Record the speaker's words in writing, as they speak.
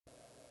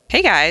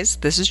Hey guys,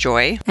 this is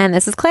Joy. And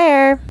this is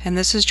Claire. And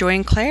this is Joy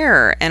and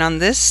Claire. And on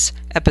this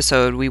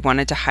episode, we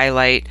wanted to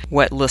highlight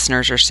what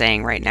listeners are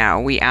saying right now.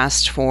 We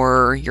asked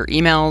for your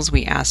emails,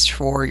 we asked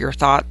for your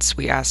thoughts,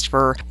 we asked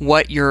for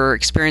what you're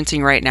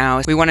experiencing right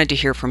now. We wanted to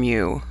hear from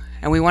you.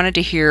 And we wanted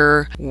to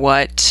hear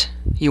what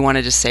you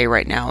wanted to say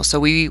right now.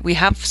 So we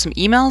have some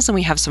emails and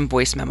we have some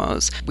voice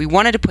memos. We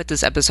wanted to put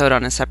this episode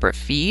on a separate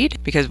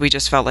feed because we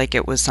just felt like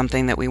it was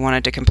something that we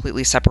wanted to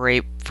completely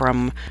separate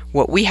from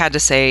what we had to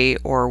say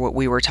or what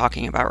we were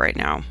talking about right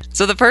now.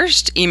 So the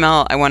first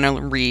email I want to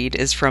read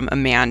is from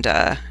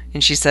Amanda.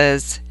 And she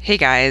says, "Hey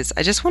guys,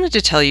 I just wanted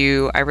to tell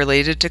you I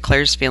related to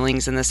Claire's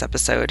feelings in this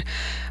episode.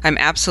 I'm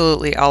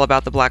absolutely all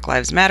about the Black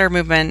Lives Matter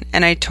movement,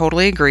 and I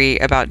totally agree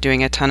about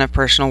doing a ton of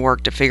personal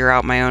work to figure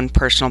out my own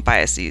personal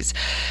biases.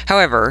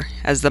 However,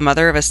 as the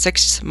mother of a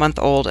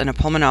 6-month-old and a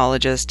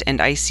pulmonologist and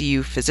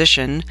ICU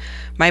physician,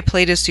 my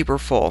plate is super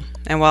full.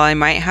 And while I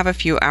might have a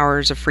few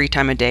hours of free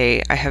time a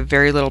day, I have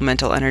very little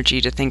mental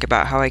energy to think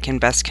about how I can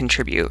best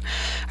contribute.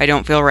 I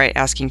don't feel right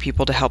asking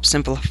people to help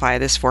simplify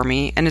this for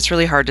me, and it's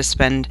really hard to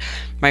spend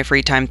my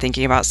free time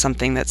thinking about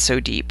something that's so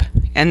deep.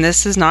 And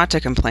this is not to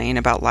complain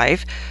about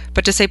life,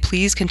 but to say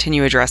please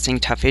continue addressing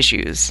tough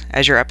issues,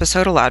 as your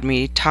episode allowed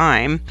me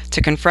time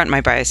to confront my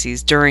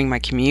biases during my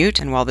commute,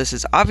 and while this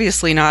is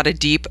obviously not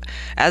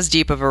as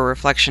deep of a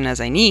reflection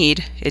as I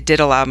need, it did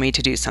allow me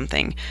to do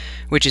something,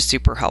 which is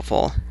super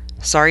helpful.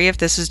 Sorry if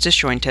this is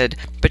disjointed,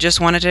 but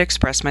just wanted to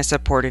express my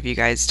support of you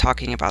guys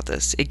talking about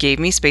this. It gave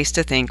me space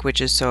to think,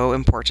 which is so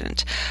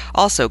important.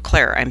 Also,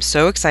 Claire, I'm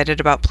so excited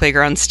about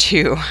playgrounds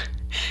too.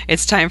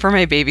 It's time for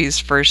my baby's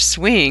first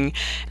swing,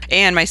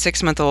 and my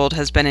 6-month-old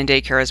has been in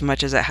daycare as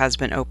much as it has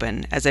been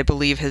open, as I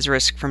believe his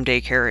risk from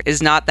daycare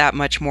is not that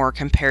much more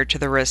compared to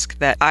the risk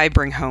that I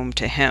bring home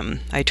to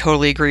him. I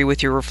totally agree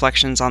with your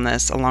reflections on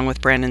this, along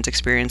with Brandon's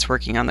experience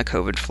working on the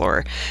COVID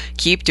floor.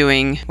 Keep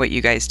doing what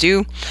you guys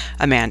do.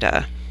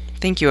 Amanda."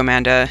 Thank you,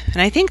 Amanda. And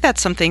I think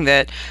that's something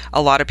that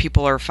a lot of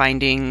people are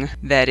finding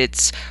that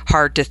it's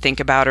hard to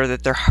think about, or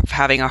that they're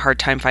having a hard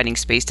time finding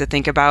space to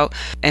think about.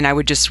 And I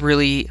would just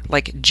really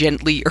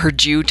gently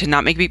urge you to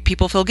not make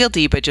people feel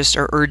guilty, but just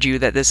urge you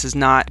that this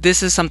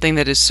is something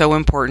that is so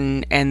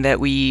important, and that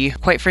we,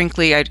 quite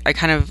frankly, I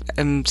kind of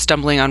am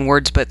stumbling on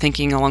words, but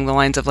thinking along the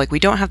lines of we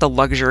don't have the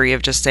luxury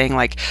of just saying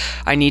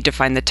I need to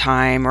find the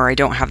time, or I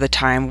don't have the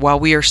time while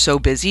we are so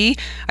busy.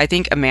 I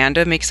think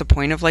Amanda makes a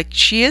point of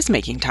she is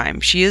making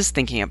time. She is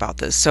thinking about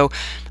this. So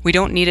we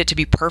don't need it to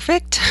be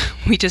perfect.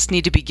 We just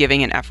need to be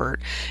giving an effort.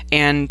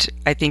 And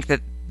I think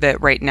that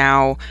right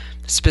now,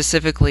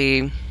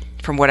 specifically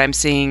from what I'm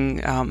seeing,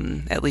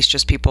 at least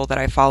just people that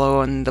I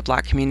follow in the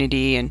Black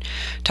community and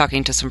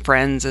talking to some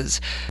friends,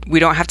 is we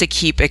don't have to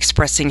keep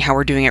expressing how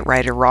we're doing it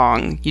right or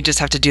wrong. You just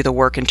have to do the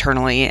work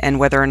internally, and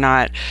whether or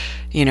not,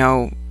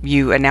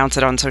 you announce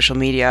it on social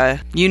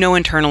media,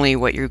 internally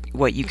what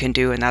you can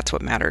do, and that's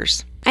what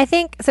matters. I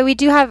think, so we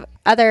do have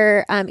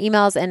other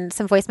emails and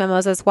some voice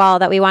memos as well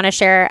that we want to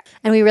share,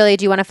 and we really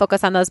do want to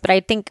focus on those. But I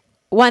think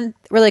one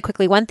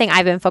thing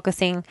I've been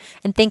focusing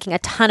and thinking a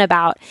ton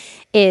about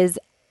is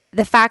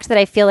the fact that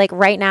I feel like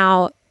right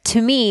now,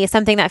 to me,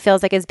 something that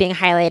feels like is being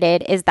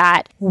highlighted is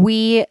that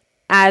we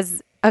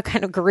as a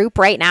kind of group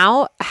right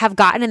now have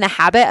gotten in the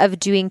habit of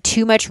doing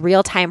too much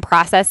real-time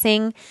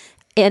processing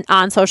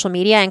on social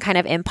media and kind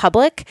of in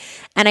public.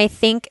 And I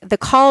think the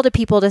call to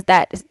people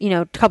that,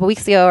 a couple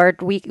weeks ago or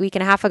week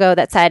and a half ago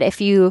that said, if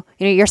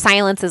your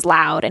silence is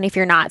loud, and if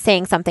you're not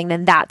saying something,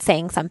 then that's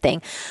saying something.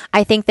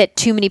 I think that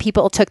too many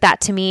people took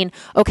that to mean,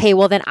 okay,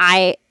 well then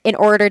in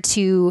order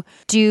to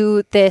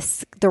do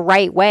this the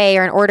right way,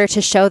 or in order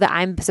to show that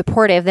I'm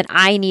supportive, then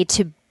I need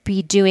to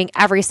be doing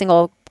every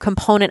single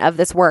component of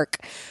this work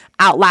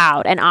out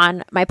loud and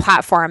on my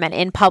platform and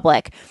in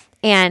public.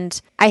 And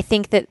I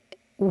think that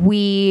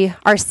we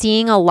are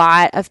seeing a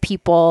lot of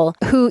people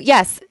who,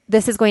 yes,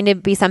 this is going to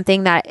be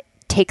something that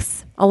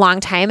takes a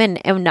long time,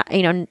 and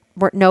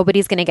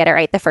nobody's going to get it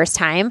right the first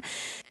time.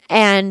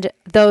 And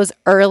those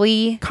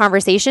early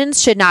conversations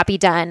should not be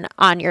done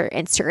on your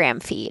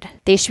Instagram feed.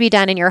 They should be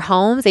done in your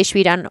homes. They should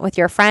be done with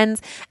your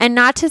friends. And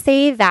not to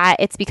say that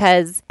it's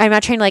because I'm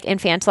not trying to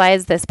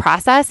infantilize this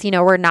process.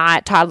 We're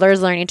not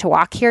toddlers learning to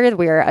walk here.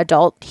 We're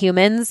adult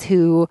humans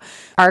who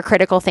are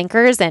critical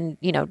thinkers and,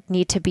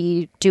 need to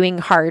be doing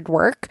hard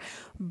work.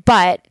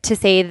 But to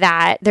say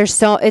that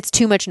it's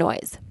too much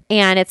noise.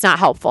 And it's not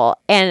helpful,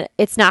 and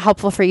it's not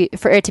helpful for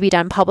it to be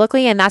done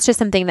publicly. And that's just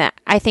something that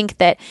I think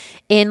that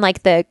in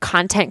the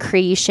content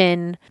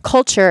creation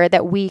culture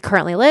that we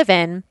currently live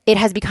in, it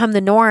has become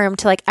the norm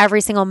to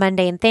every single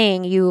mundane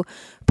thing you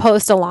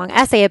post a long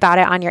essay about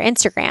it on your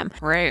Instagram.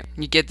 Right.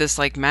 You get this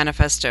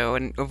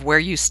manifesto of where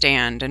you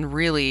stand, and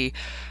really,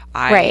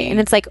 right. And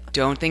it's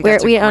don't think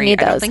that's we don't need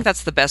those. I don't think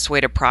that's the best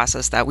way to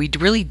process that. We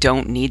really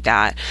don't need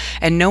that.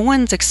 And no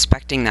one's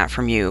expecting that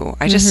from you.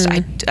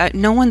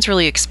 No one's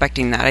really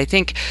expecting that. I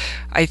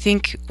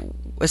think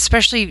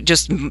especially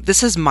just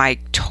this is my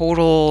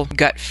total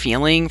gut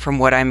feeling from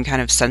what I'm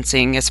kind of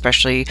sensing,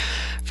 especially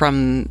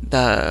from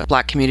the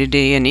Black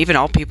community and even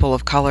all people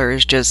of color,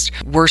 is just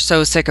we're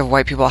so sick of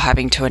white people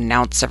having to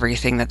announce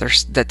everything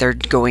that they're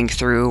going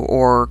through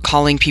or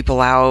calling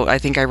people out. I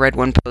think I read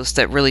one post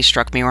that really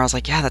struck me where I was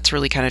like, yeah, that's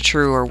really kind of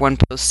true. Or one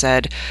post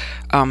said,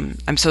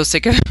 I'm so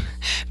sick of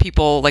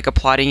people like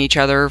applauding each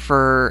other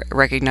for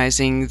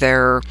recognizing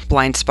their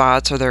blind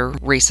spots or their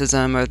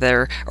racism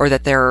or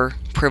that they're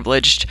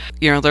privileged.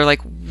 You know, they're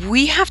like,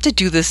 we have to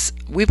do this.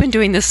 We've been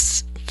doing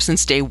this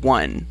since day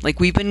one. Like,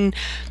 we've been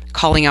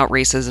calling out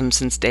racism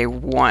since day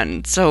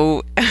one.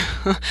 So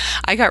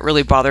I got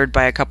really bothered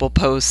by a couple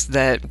posts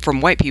that from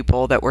white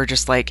people that were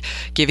just like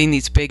giving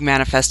these big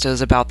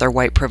manifestos about their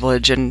white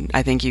privilege. And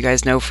I think you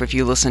guys know, if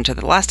you listened to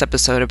the last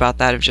episode about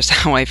that, of just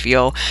how I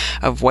feel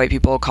of white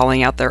people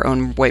calling out their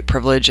own white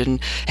privilege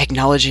and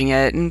acknowledging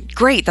it. And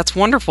great, that's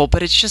wonderful,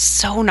 but it's just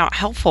so not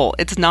helpful.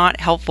 It's not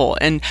helpful.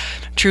 And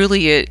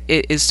truly it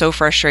is so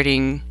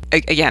frustrating.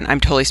 Again, I'm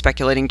totally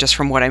speculating just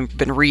from what I've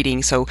been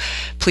reading, so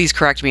please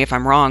correct me if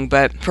I'm wrong,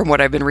 but from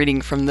what I've been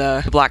reading from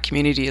the Black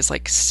community is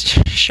like,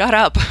 shut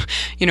up.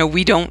 You know,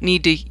 we don't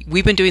need to,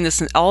 we've been doing this,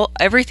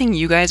 everything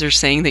you guys are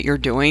saying that you're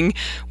doing,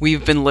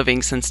 we've been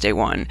living since day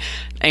one.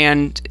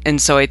 And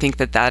so I think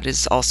that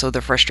is also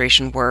the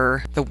frustration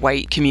where the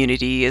white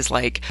community is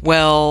like,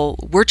 well,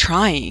 we're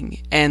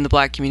trying. And the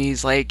Black community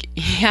is like,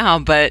 yeah,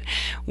 but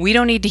we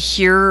don't need to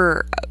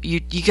hear, you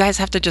guys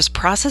have to just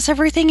process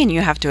everything and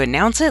you have to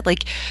announce it.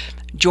 Like,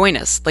 join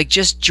us. Like,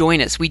 just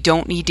join us. We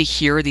don't need to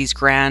hear these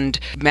grand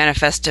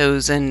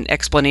manifestos and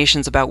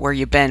explanations about where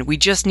you've been. We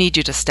just need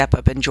you to step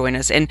up and join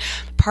us. And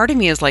part of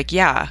me is like,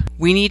 yeah,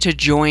 we need to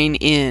join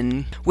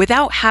in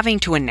without having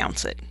to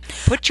announce it.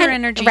 Put your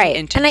energy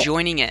into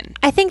joining in.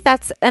 I think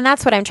that's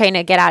what I'm trying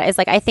to get at is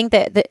like, I think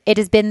that it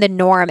has been the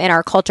norm in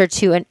our culture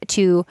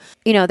to,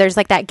 you know, there's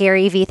like that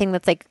Gary Vee thing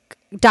that's like,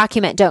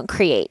 document, don't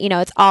create. You know,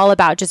 it's all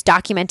about just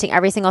documenting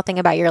every single thing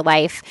about your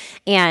life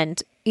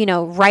and, you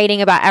know,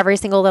 writing about every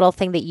single little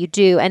thing that you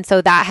do. And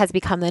so that has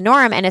become the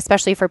norm. And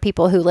especially for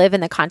people who live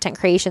in the content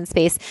creation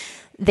space,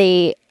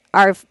 they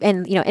are,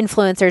 and, you know,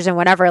 influencers and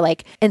whatever,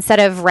 like, instead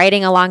of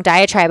writing a long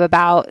diatribe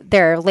about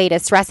their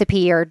latest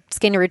recipe or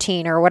skin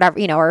routine or whatever,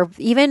 you know, or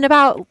even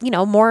about, you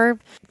know, more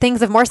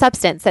things of more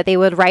substance that they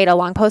would write a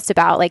long post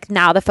about, like,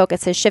 now the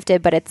focus has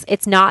shifted, but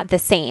it's not the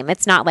same.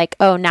 It's not like,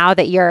 oh, now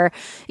that you're,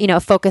 you know,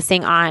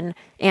 focusing on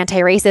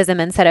anti-racism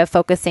instead of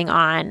focusing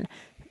on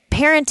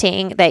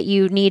parenting, that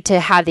you need to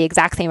have the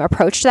exact same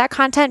approach to that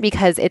content,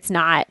 because it's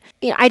not,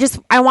 you know,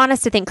 I want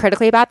us to think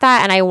critically about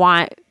that. And I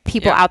want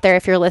people out there,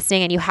 if you're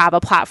listening and you have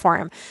a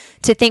platform,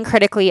 to think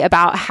critically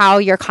about how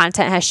your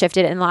content has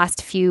shifted in the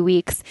last few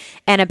weeks,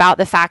 and about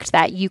the fact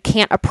that you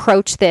can't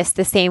approach this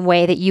the same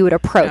way that you would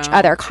approach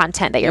other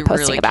content that you're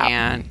posting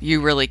about. You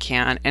really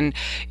can. And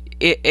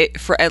it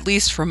for, at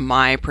least from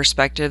my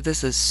perspective,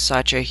 this is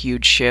such a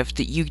huge shift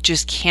that you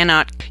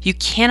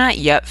cannot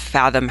yet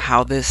fathom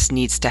how this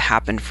needs to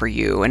happen for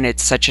you. And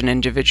it's such an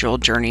individual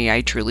journey.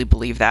 I truly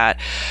believe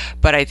that.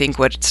 But I think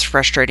what's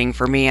frustrating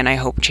for me, and I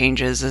hope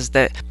changes, is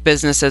that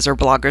businesses or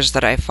bloggers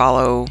that I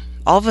follow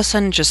all of a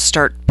sudden just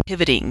start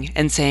pivoting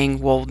and saying,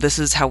 well, this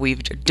is how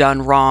we've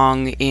done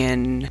wrong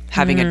in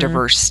having a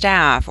diverse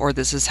staff, or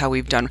this is how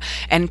we've done.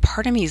 And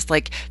part of me is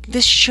like,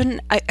 this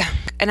shouldn't,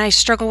 and I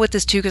struggle with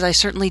this too, because I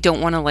certainly don't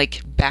want to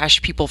like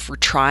bash people for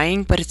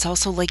trying, but it's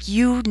also like,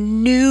 you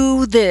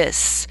knew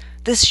this.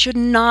 This should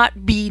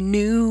not be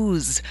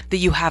news that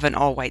you have an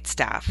all-white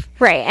staff.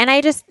 Right. And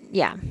I just,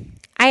 yeah.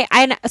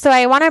 So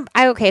I want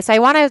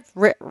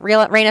to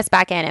rein us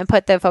back in and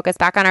put the focus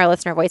back on our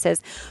listener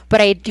voices,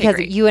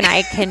 because you and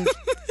I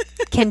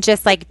can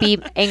just like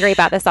be angry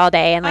about this all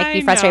day and like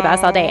be frustrated about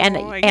this all day,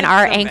 and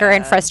our anger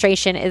and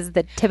frustration is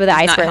the tip of the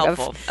iceberg. Not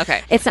helpful.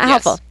 Okay, it's not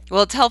helpful.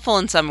 Well, it's helpful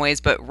in some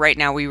ways, but right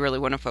now we really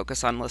want to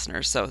focus on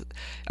listeners. So,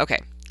 okay,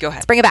 go ahead.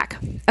 Let's bring it back.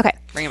 Okay,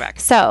 bring it back.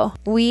 So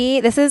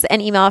this is an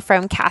email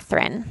from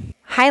Catherine.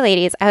 Hi,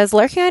 ladies. I was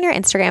lurking on your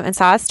Instagram and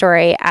saw a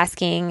story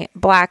asking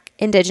Black,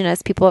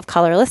 Indigenous, people of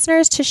color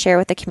listeners to share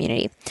with the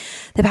community.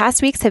 The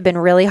past weeks have been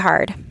really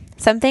hard.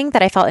 Something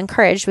that I felt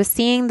encouraged was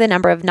seeing the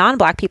number of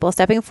non-Black people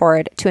stepping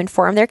forward to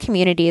inform their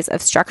communities of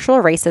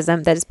structural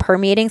racism that is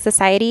permeating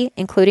society,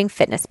 including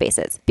fitness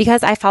spaces.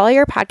 Because I follow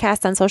your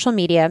podcast on social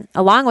media,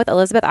 along with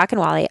Elizabeth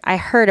Akinwale, I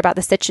heard about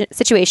the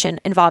situation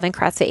involving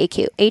CrossFit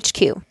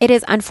HQ. It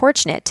is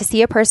unfortunate to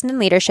see a person in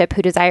leadership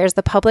who desires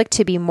the public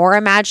to be more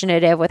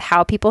imaginative with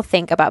how people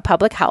think about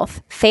public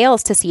health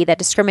fails to see that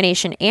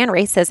discrimination and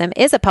racism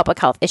is a public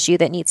health issue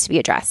that needs to be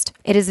addressed.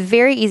 It is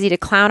very easy to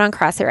clown on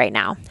CrossFit right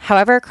now.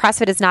 However,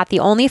 CrossFit is not the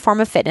only form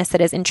of fitness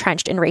that is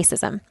entrenched in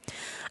racism.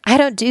 I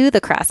don't do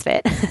the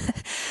CrossFit.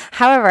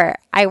 However,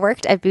 I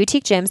worked at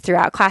boutique gyms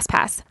throughout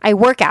ClassPass. I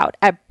work out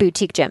at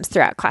boutique gyms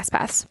throughout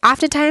ClassPass.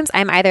 Oftentimes,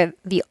 I'm either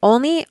the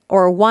only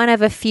or one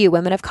of a few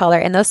women of color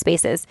in those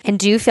spaces and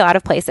do feel out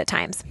of place at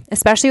times,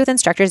 especially with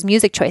instructors'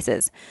 music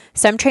choices.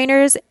 Some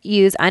trainers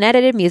use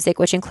unedited music,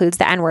 which includes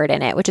the N-word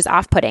in it, which is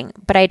off-putting,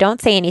 but I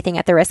don't say anything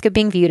at the risk of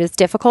being viewed as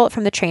difficult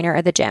from the trainer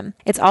or the gym.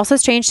 It's also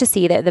strange to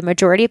see that the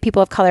majority of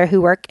people of color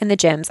who work in the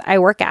gyms I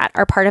work at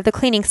are part of the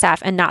cleaning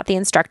staff and not the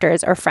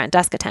instructors or front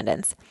desk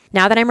attendants.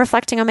 Now that I'm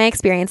reflecting on my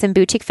experience in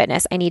boutique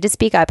fitness, I need to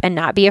speak up and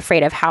not be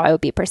afraid of how I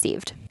would be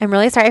perceived. I'm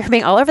really sorry for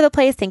being all over the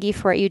place. Thank you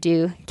for what you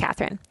do,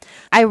 Catherine.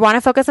 I want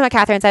to focus on what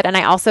Catherine said, and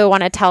I also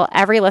want to tell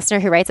every listener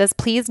who writes us,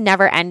 please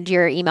never end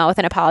your email with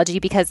an apology,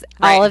 because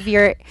all of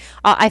your,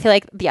 I feel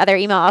like the other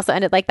email also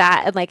ended like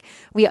that, and like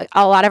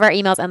a lot of our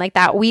emails end like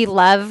that. We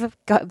love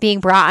being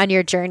brought on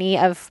your journey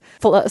of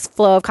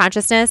flow of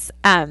consciousness,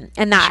 and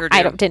that sure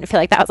didn't feel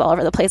like that was all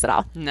over the place at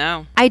all.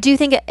 No, I do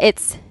think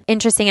it's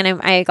interesting, and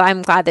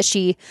I'm glad that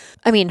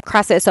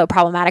CrossFit is so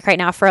problematic right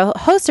now for a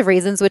host of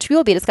reasons, which we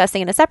will be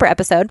discussing in a separate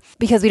episode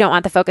because we don't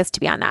want the focus to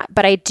be on that.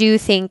 But I do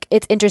think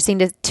it's interesting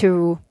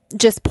to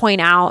just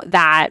point out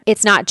that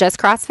it's not just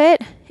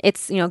CrossFit.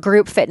 It's,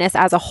 group fitness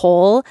as a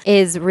whole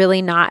is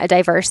really not a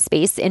diverse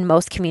space in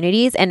most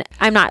communities. And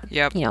I'm not,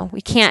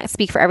 we can't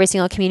speak for every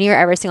single community or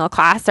every single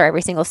class or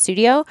every single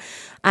studio.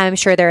 I'm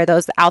sure there are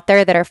those out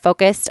there that are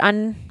focused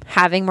on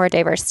having more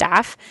diverse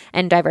staff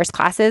and diverse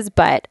classes.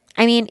 But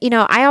I mean,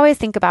 I always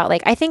think about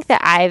I think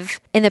that I've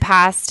in the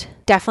past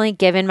definitely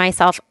given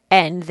myself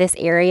and this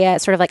area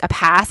sort of like a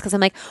pass because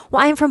I'm like,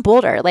 well, I'm from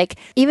Boulder. Like,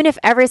 even if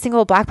every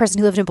single Black person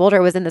who lived in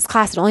Boulder was in this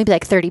class, it'd only be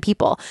like 30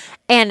 people.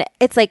 And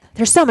it's like,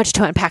 there's so much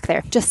to unpack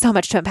there, just so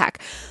much to unpack.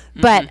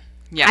 But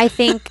I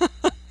think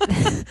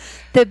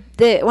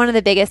the one of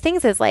the biggest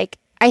things is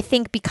I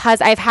think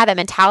because I've had that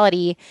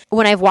mentality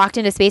when I've walked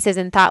into spaces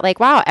and thought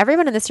wow,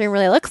 everyone in this room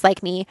really looks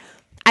like me,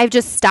 I've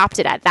just stopped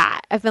it at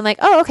that. I've been like,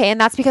 oh, okay. And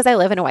that's because I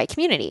live in a white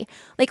community.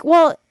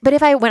 Well, but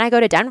when I go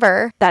to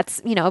Denver,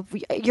 that's,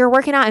 you're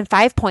working out in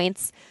 5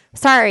 Points.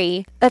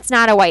 Sorry, that's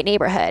not a white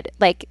neighborhood.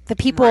 The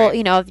people,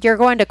 right. You're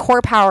going to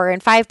Core Power in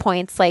 5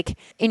 Points, and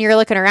you're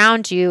looking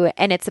around you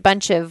and it's a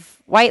bunch of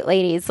white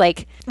ladies,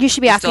 you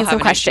should be asking some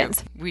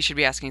questions. We should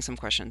be asking some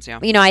questions. Yeah.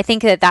 I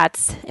think that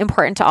that's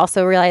important to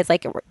also realize,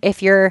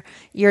 if you're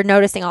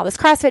noticing all this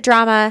CrossFit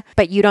drama,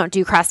 but you don't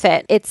do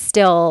CrossFit, it's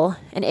still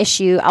an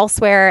issue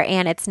elsewhere.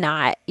 And it's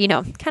not, you're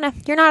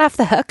not off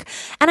the hook.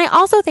 And I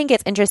also think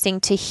it's interesting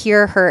to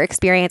hear her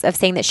experience of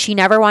saying that she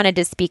never wanted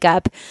to speak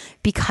up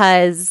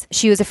because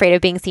she was afraid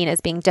of being seen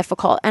as being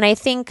difficult. And I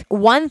think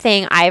one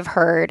thing I've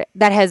heard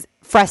that has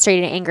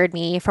frustrated and angered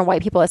me from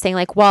white people is saying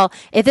well,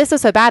 if this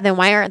was so bad, then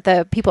why aren't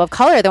the people of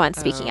color the ones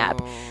speaking up?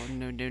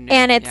 No.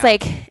 And it's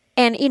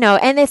and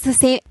it's the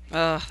same.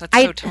 That's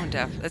so tone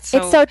deaf. It is.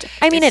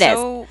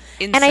 So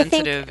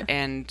insensitive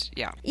and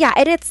yeah.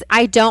 And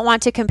I don't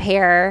want to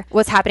compare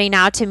what's happening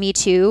now to Me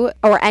Too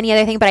or any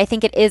other thing, but I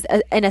think it is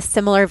in a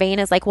similar vein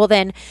as well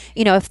then,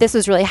 if this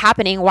was really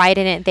happening, why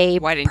didn't they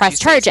press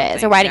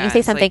charges or why didn't you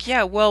say something?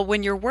 Well,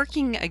 when you're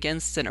working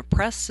against an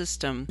oppressed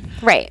system,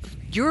 right.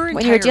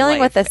 When you're dealing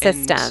with a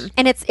system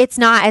and it's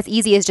not as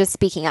easy as just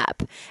speaking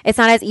up. It's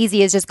not as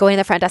easy as just going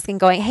to the front desk and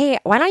going, hey,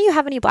 why don't you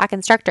have any Black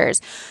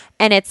instructors?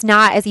 And it's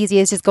not as easy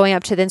as just going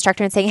up to the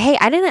instructor and saying, hey,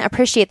 I didn't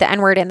appreciate the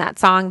N-word in that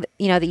song,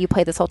 that you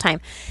played this whole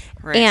time.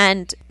 Right.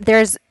 And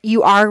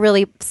you are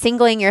really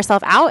singling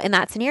yourself out in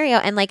that scenario.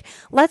 And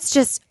let's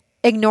just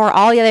ignore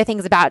all the other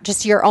things about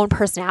just your own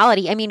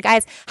personality. I mean,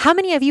 guys, how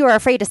many of you are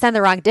afraid to send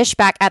the wrong dish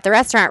back at the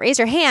restaurant? Raise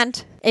your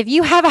hand. If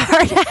you have a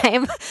hard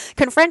time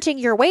confronting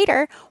your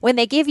waiter when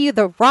they give you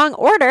the wrong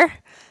order,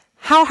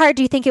 how hard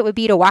do you think it would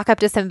be to walk up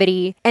to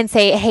somebody and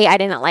say, hey, I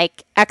didn't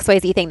like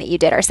XYZ thing that you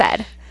did or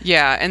said?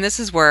 Yeah, and this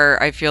is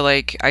where I feel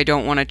like I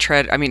don't want to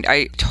tread. I mean,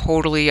 I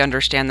totally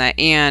understand that.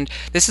 And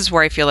this is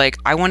where I feel like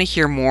I want to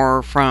hear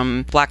more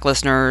from Black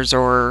listeners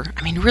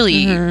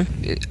really,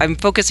 I'm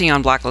focusing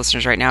on Black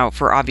listeners right now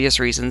for obvious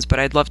reasons, but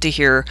I'd love to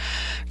hear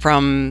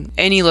from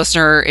any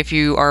listener if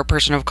you are a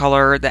person of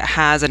color that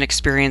has an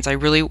experience. I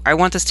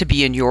want this to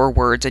be in your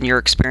words and your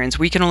experience.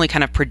 We can only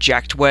kind of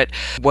project what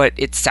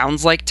it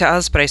sounds like to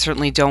us, but I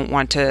certainly don't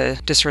want to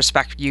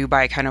disrespect you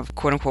by kind of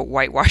quote unquote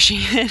whitewashing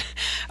it.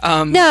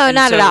 No,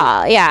 not at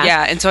all. Yeah.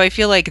 Yeah. And so I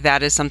feel like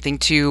that is something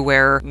too,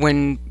 where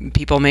when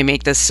people may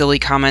make this silly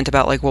comment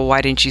about well,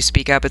 why didn't you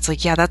speak up? It's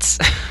that's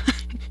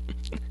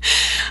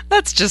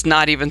that's just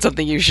not even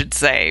something you should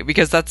say,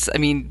 because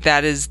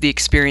that is the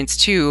experience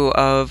too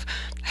of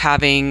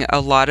having a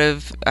lot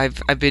of,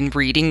 I've been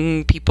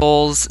reading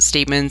people's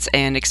statements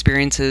and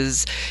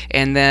experiences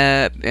and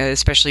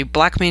especially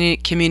Black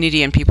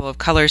community and people of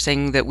color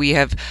saying that we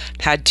have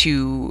had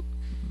to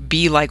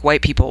be like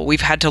white people.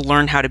 We've had to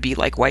learn how to be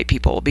like white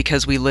people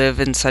because we live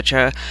in such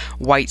a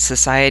white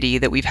society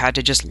that we've had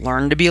to just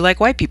learn to be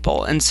like white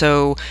people. And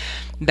so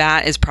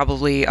that is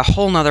probably a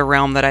whole nother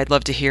realm that I'd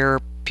love to hear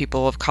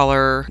people of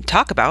color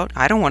talk about.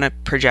 I don't want to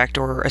project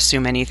or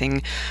assume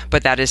anything,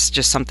 but that is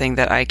just something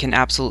that I can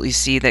absolutely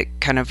see that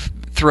kind of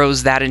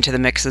throws that into the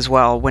mix as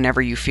well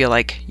whenever you feel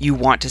like you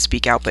want to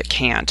speak out but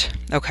can't.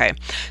 Okay,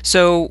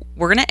 so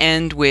we're going to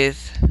end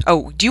with,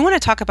 do you want to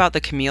talk about the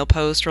Camille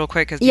post real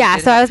quick? Yeah,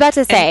 so I was about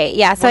to say,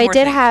 so I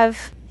did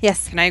have...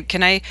 Yes.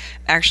 Can I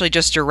actually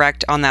just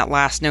direct on that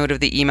last note of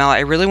the email? I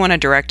really want to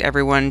direct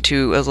everyone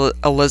to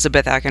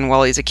Elizabeth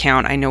Akinwale's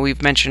account. I know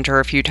we've mentioned her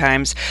a few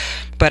times,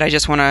 but I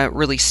just want to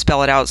really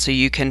spell it out so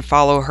you can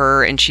follow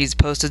her. And she's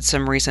posted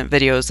some recent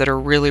videos that are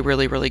really,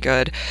 really, really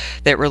good,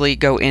 that really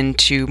go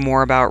into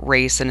more about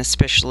race and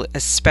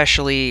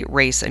especially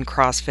race and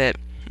CrossFit.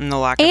 And the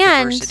lack of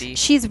diversity. And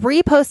she's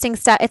reposting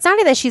stuff. It's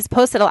not that she's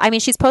posted,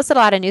 she's posted a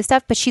lot of new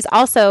stuff, but she's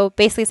also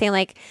basically saying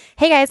like,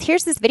 hey guys,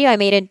 here's this video I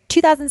made in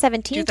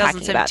 2017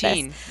 talking about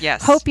this.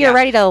 Yes. Hope you're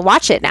ready to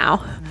watch it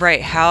now.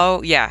 Right.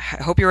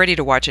 Hope you're ready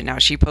to watch it now.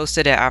 She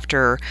posted it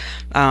after,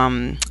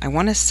 I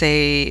want to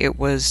say it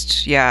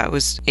was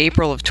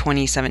April of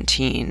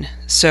 2017.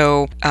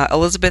 So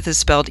Elizabeth is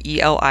spelled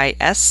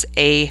Elisabeth.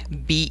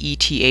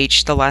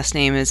 The last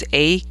name is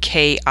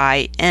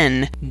Akinwale.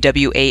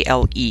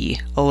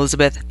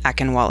 Elizabeth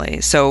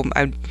Akinwale. So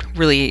I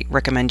really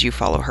recommend you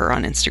follow her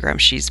on Instagram.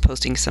 She's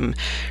posting some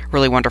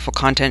really wonderful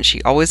content.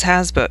 She always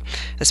has, but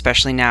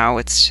especially now,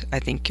 I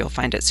think you'll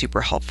find it super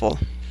helpful.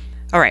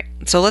 All right,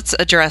 so let's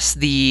address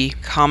the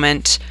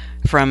comment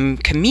from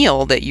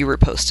Camille that you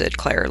reposted,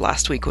 Claire,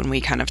 last week when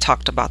we kind of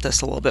talked about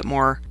this a little bit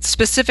more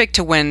specific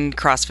to when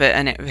CrossFit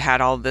and it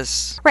had all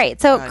this.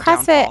 Right. So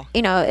CrossFit,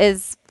 downfall.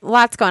 Is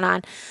lots going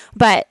on,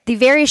 but the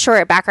very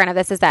short background of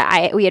this is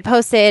that we had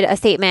posted a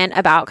statement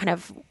about kind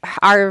of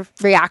our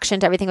reaction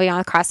to everything going on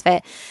with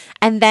CrossFit.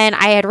 And then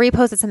I had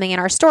reposted something in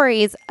our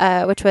stories,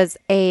 which was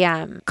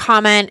a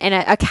comment and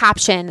a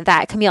caption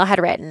that Camille had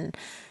written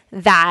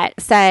that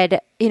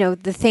said,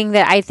 the thing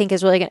that I think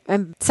is really good,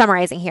 I'm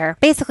summarizing here,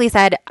 basically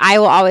said, I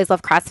will always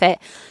love CrossFit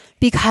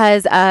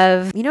because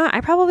of,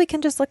 I probably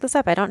can just look this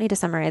up. I don't need to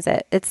summarize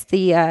it. It's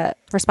the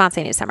response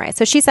I need to summarize.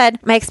 So she said,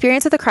 my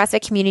experience with the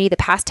CrossFit community the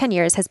past 10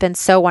 years has been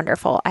so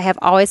wonderful. I have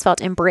always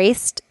felt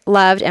embraced,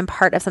 loved, and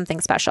part of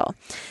something special.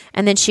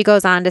 And then she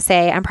goes on to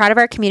say, I'm proud of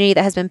our community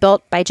that has been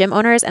built by gym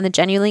owners and that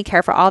genuinely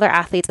care for all their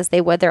athletes as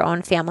they would their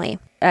own family.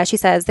 She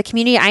says, the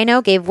community I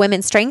know gave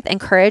women strength and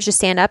courage to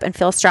stand up and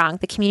feel strong.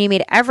 The community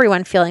made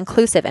everyone feel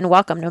inclusive and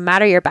welcome, no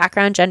matter your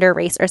background, gender,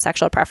 race, or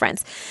sexual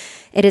preference.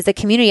 It is a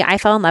community I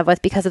fell in love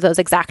with because of those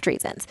exact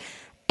reasons.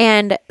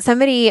 And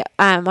somebody,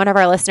 one of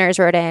our listeners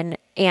wrote in,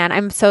 and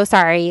I'm so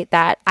sorry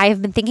that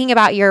I've been thinking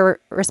about your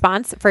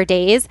response for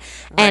days,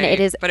 and it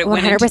is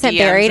 100%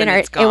 buried, and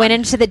it went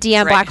into the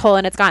DM black hole,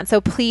 and it's gone. So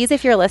please,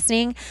 if you're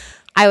listening,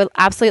 I would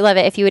absolutely love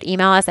it if you would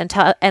email us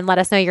and let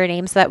us know your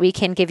name so that we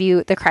can give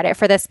you the credit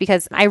for this,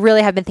 because I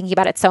really have been thinking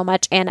about it so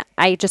much, and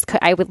I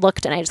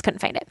looked and I just couldn't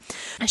find it.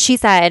 She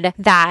said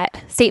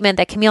that statement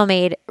that Camille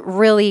made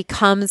really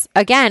comes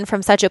again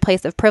from such a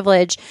place of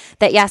privilege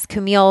that yes,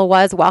 Camille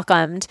was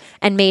welcomed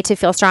and made to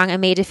feel strong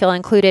and made to feel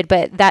included,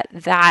 but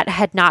that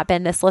had not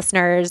been this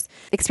listener's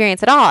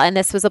experience at all. And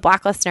this was a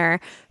Black listener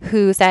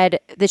who said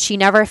that she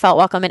never felt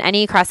welcome in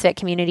any CrossFit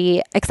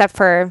community except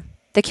for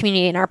the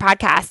community in our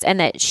podcast, and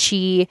that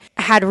she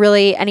had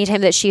really,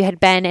 anytime that she had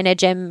been in a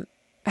gym,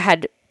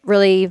 had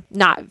really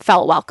not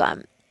felt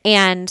welcome.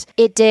 And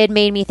it did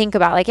made me think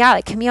about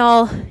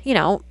Camille,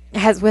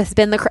 has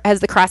been the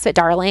CrossFit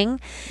darling.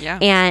 Yeah.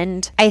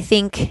 And I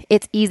think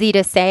it's easy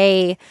to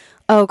say,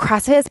 oh,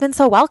 CrossFit has been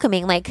so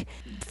welcoming,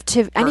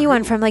 to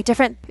anyone from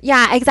different.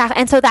 Yeah, exactly.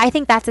 And so I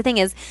think that's the thing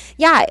is,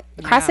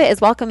 CrossFit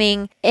is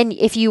welcoming. And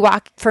if you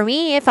walk, for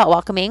me, it felt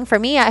welcoming. For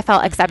me, I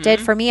felt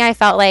accepted. For me, I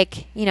felt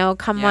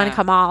come one,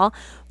 come all.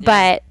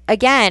 But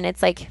again,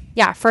 it's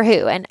for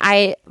who? And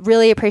I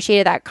really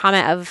appreciated that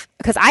comment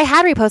because I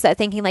had reposted that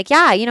thinking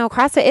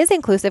CrossFit is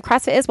inclusive.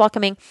 CrossFit is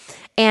welcoming.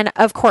 And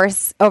of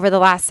course, over the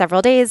last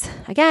several days,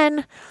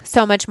 again,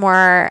 so much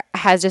more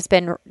has just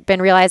been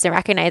realized and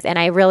recognized. And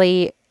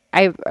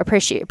I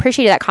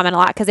appreciated that comment a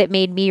lot because it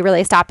made me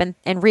really stop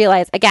and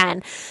realize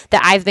again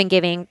that I've been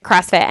giving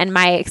CrossFit and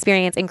my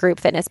experience in group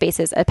fitness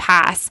spaces a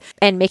pass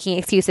and making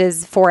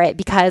excuses for it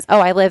because,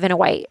 I live in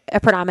a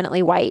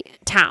predominantly white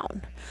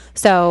town.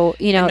 So,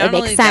 it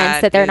makes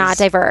sense that they're not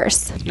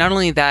diverse. Not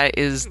only that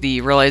is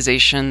the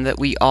realization that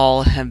we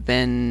all have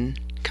been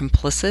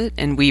complicit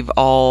and we've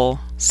all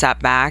sat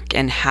back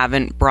and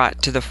haven't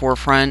brought to the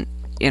forefront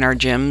in our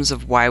gyms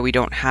of why we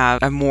don't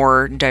have a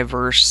more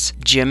diverse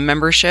gym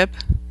membership.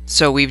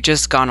 So we've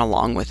just gone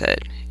along with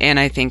it. And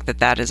I think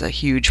that is a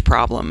huge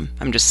problem.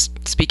 I'm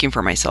just speaking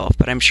for myself,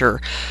 but I'm sure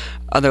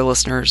other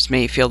listeners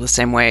may feel the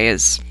same way,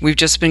 as we've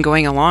just been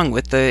going along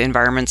with the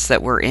environments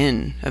that we're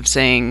in of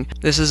saying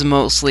this is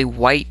mostly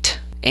white.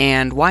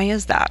 And why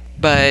is that?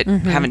 But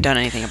haven't done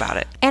anything about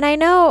it. And I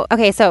know,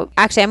 okay, so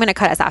actually I'm going to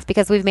cut us off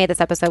because we've made this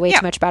episode way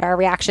too much about our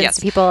reactions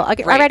to people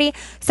already.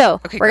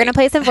 So we're going to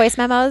play some voice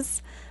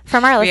memos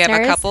from our We have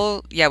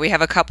listeners. we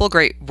have a couple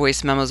great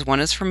voice memos.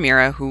 One is from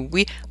Mira, who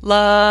we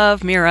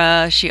love.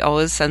 Mira, she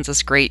always sends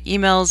us great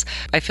emails.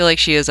 I feel like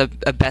she is a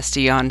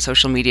bestie on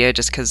social media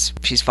just because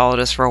she's followed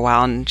us for a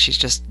while and she's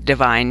just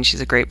divine.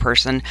 She's a great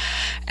person.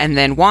 And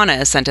then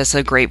Juana sent us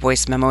a great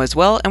voice memo as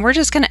well. And we're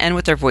just going to end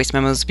with their voice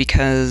memos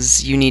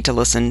because you need to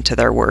listen to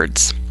their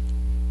words.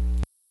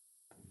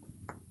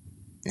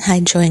 Hi,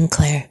 Joy and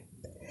Claire.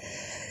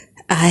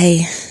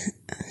 I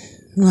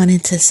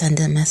wanted to send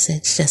a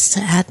message just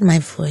to add my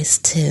voice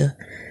to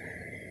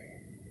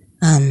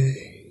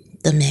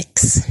the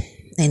mix.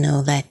 I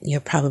know that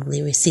you're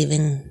probably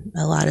receiving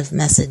a lot of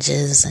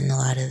messages and a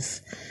lot of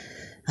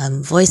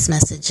voice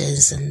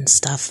messages and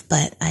stuff,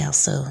 but I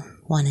also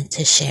wanted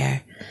to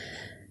share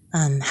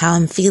how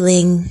I'm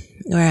feeling,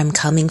 where I'm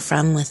coming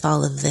from with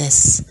all of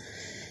this,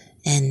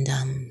 and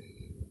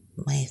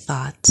my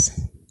thoughts.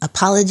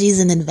 Apologies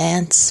in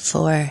advance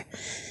for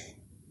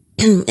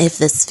if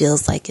this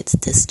feels like it's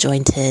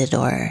disjointed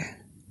or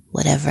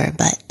whatever,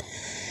 but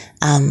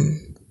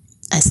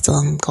I still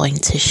am going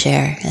to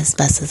share as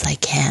best as I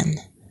can.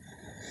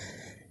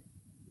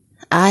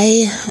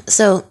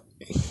 So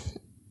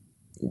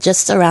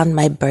just around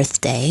my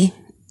birthday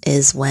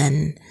is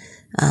when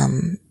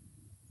the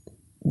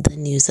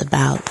news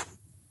about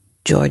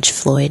George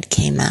Floyd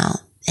came out,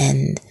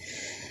 and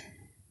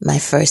my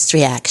first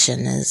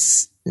reaction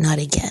is not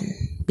again,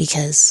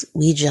 because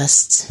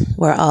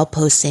we're all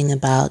posting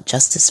about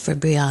justice for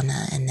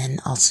Breonna, and then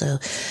also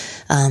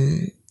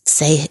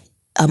say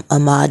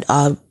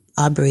Ahmaud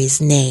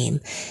Arbery's name,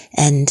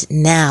 and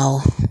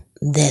now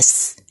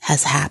this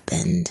has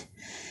happened,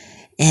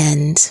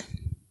 and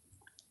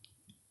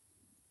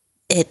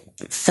it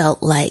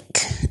felt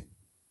like,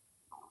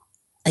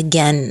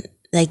 again,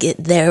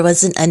 there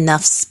wasn't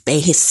enough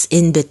space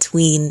in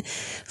between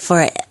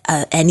for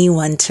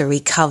anyone to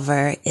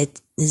recover.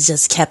 It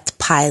just kept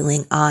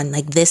piling on.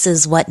 Like, this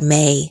is what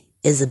May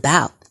is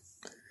about.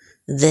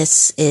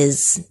 This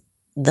is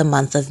the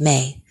month of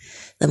May.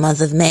 The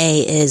month of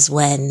May is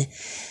when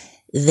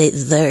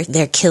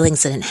their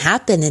killings didn't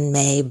happen in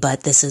May,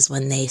 but this is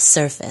when they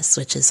surface,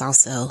 which is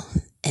also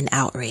an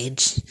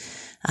outrage.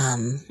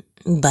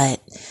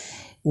 But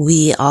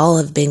we all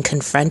have been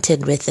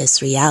confronted with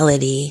this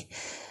reality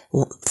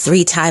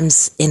 3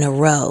 times in a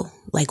row.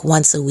 Like,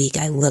 once a week,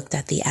 I looked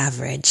at the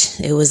average.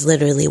 It was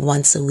literally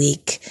once a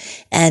week.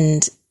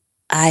 And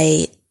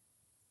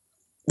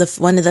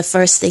one of the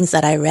first things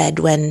that I read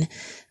when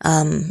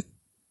I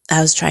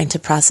was trying to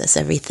process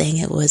everything,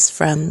 it was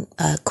from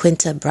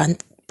Quinta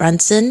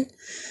Brunson.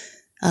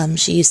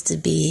 She used to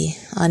be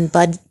on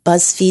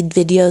BuzzFeed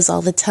videos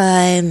all the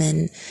time,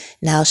 and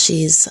now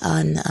she's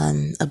on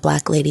a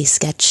Black Lady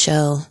sketch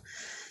show,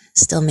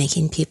 still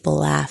making people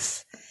laugh.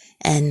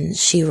 And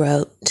she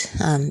wrote,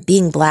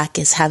 being Black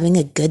is having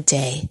a good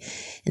day,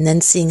 and then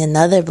seeing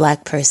another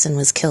Black person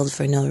was killed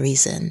for no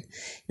reason.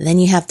 And then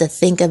you have to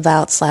think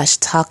about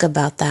 / talk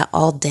about that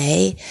all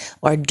day,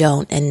 or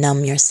don't, and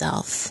numb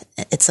yourself.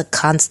 It's a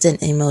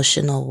constant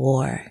emotional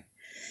war.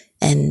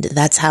 And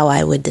that's how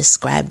I would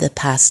describe the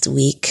past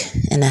week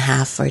and a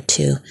half or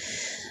 2,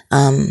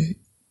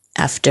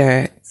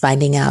 after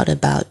finding out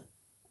about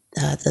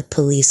the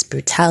police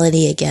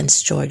brutality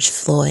against George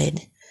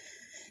Floyd.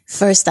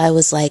 First, I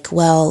was like,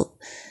 well,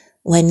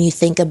 when you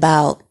think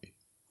about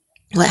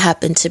what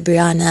happened to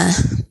Breonna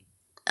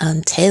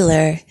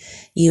Taylor,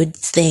 you'd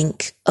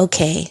think,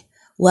 okay,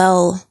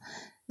 well,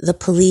 the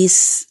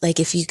police, like,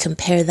 if you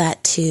compare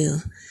that to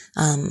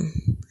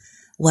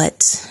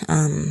what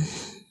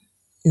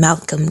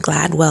Malcolm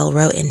Gladwell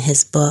wrote in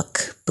his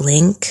book,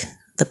 Blink,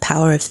 The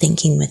Power of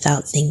Thinking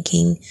Without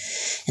Thinking.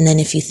 And then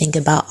if you think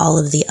about all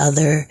of the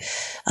other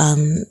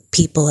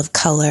people of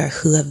color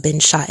who have been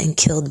shot and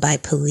killed by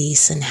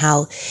police, and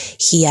how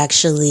he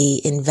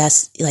actually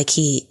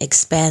he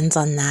expands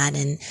on that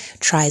and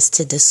tries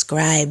to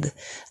describe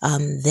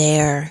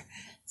their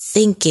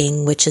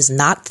thinking, which is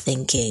not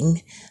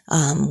thinking,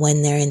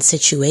 when they're in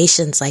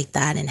situations like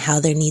that, and how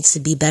there needs to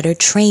be better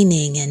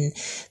training, and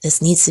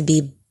this needs to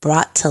be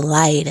brought to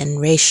light,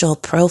 and racial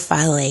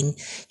profiling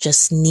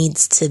just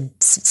needs to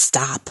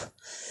stop.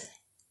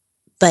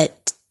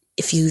 But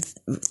if you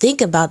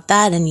think about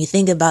that and you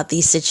think about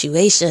these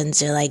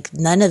situations, you're like,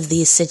 none of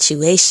these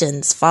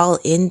situations fall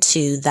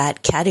into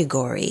that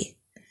category.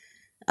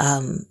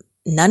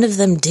 None of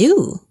them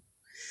do.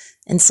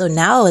 And so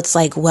now it's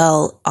like,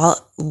 well,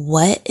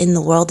 what in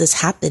the world is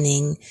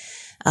happening?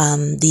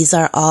 These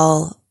are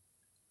all,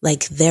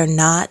 like, they're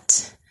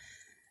not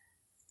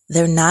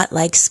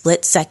like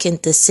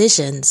split-second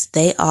decisions.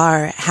 They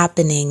are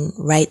happening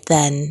right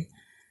then.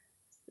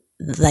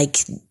 Like,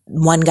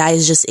 one guy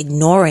is just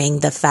ignoring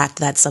the fact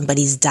that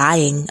somebody's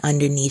dying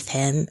underneath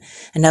him.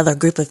 Another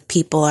group of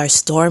people are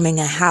storming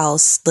a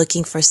house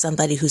looking for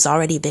somebody who's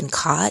already been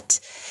caught.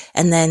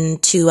 And then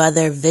 2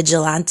 other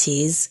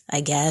vigilantes,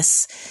 I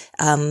guess,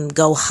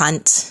 go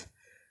hunt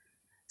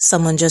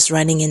someone just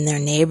running in their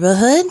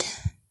neighborhood.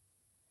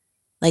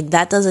 Like,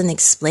 that doesn't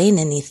explain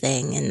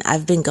anything. And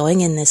I've been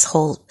going in this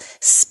whole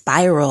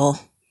spiral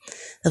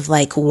of,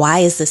 like, why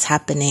is this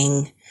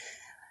happening?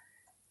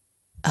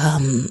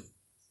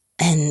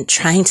 and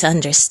trying to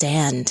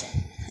understand.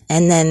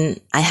 And then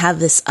I have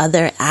this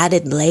other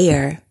added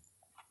layer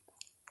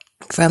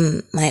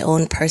from my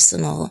own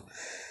personal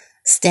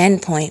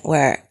standpoint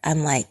where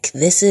I'm like,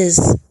 this is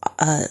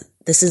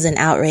an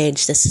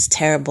outrage. This is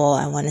terrible.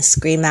 I want to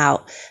scream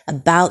out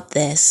about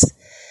this.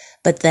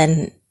 But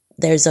then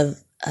there's a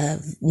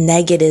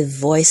negative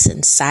voice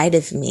inside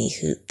of me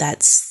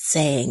that's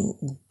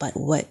saying, but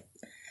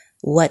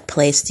what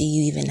place do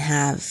you even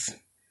have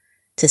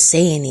to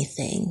say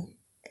anything?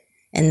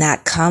 And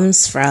that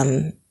comes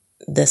from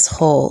this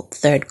whole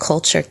third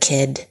culture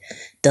kid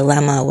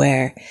dilemma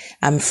where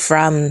I'm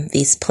from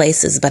these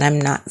places, but I'm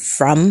not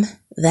from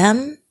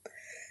them.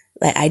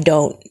 Like, I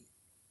don't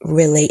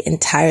relate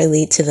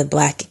entirely to the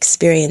Black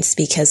experience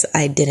because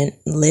I didn't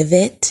live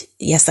it.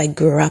 Yes, I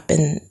grew up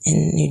in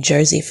New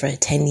Jersey for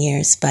 10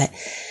 years, but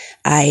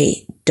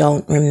I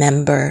don't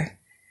remember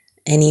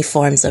any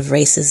forms of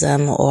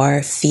racism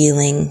or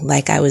feeling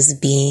like I was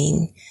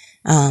being,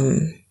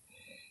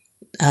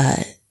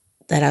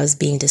 that I was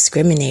being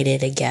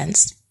discriminated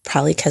against,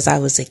 probably because I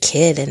was a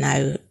kid and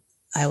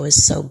I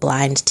was so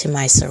blind to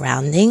my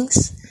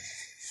surroundings.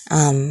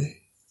 And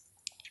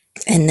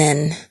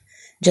then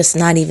just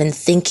not even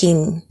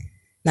thinking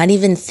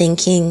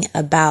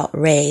about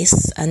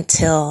race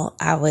until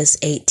I was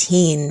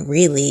 18,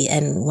 really,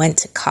 and went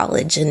to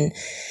college. And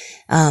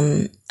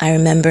I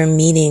remember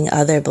meeting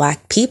other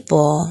Black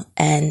people,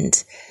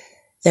 and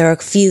there were a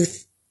few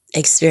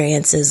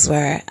experiences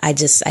where I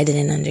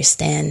didn't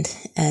understand.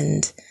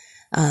 And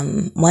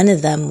one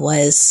of them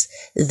was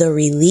the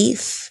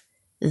relief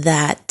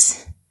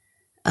that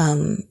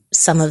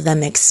some of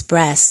them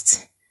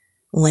expressed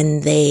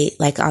when they,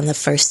 like on the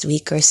first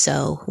week or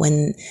so,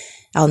 when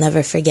I'll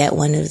never forget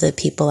one of the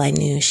people I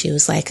knew, she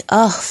was like,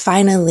 oh,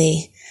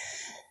 finally,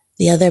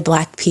 the other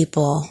Black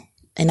people.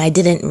 And I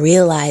didn't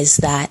realize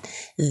that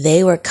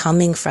they were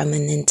coming from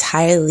an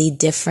entirely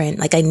different,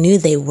 like I knew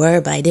they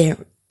were, but I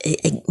didn't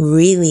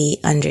really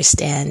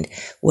understand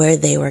where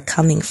they were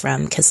coming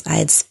from because I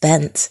had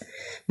spent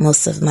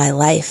most of my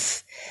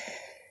life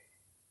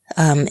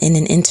in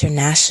an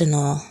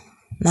international,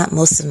 not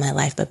most of my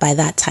life, but by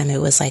that time it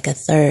was like a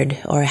third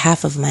or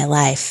half of my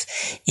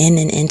life in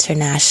an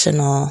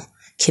international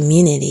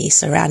community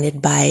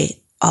surrounded by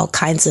all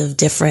kinds of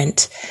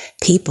different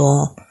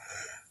people.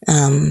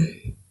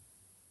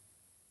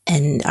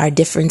 And our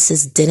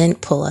differences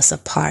didn't pull us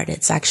apart.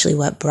 It's actually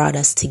what brought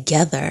us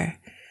together.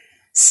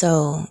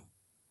 So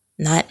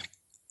not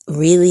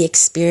really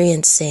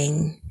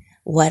experiencing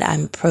what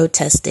I'm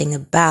protesting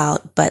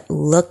about, but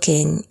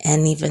looking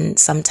and even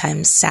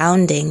sometimes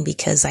sounding,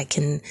 because I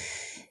can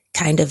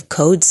kind of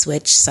code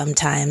switch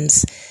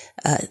sometimes,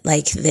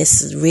 like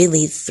this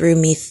really threw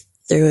me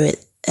through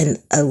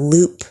a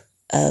loop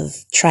of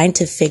trying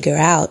to figure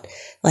out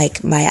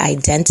like my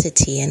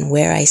identity and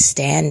where I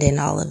stand in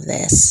all of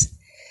this.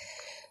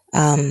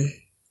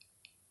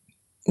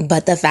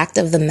 But the fact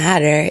of the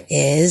matter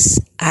is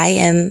I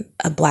am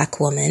a Black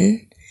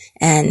woman,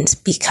 and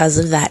because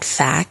of that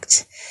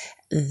fact,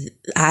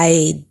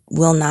 I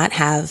will not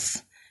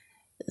have,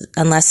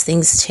 unless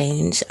things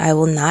change, I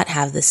will not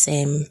have the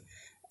same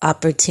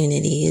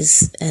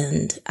opportunities,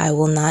 and I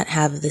will not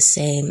have the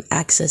same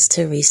access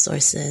to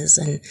resources,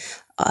 and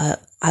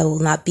I will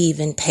not be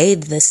even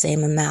paid the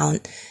same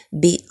amount.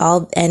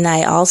 And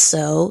I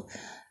also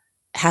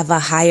have a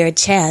higher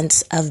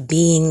chance of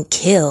being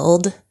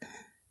killed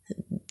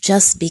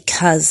just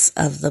because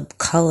of the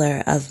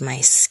color of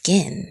my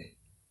skin.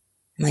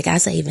 Like,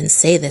 as I even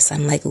say this,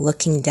 I'm like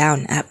looking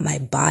down at my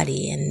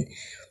body and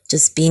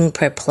just being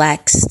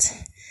perplexed,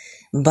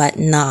 but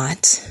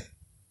not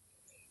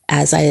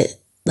as I,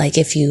 like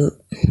if you,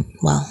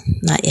 well,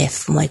 not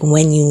if, like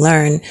when you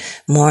learn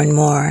more and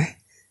more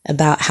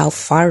about how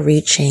far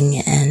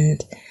reaching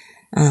and,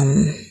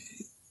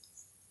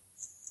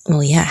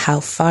 how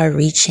far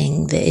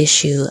reaching the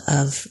issue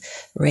of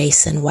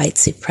race and white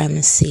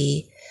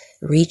supremacy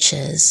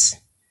reaches.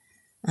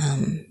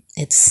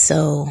 It's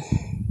so,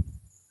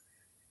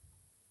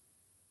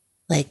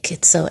 like,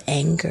 it's so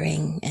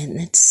angering,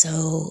 and it's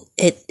so,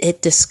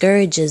 it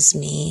discourages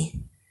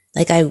me.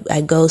 Like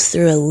I go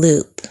through a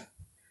loop.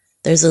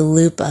 There's a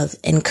loop of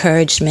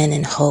encouragement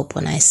and hope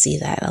when I see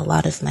that a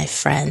lot of my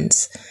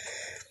friends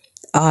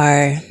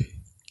are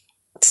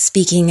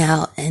speaking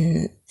out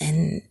and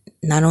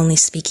not only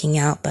speaking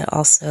out, but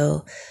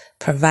also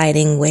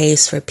providing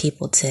ways for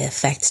people to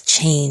affect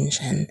change.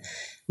 And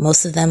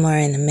most of them are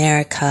in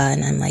America,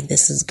 and I'm like,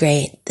 this is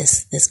great.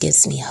 This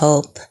gives me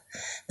hope.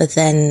 But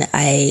then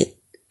I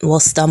will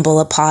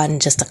stumble upon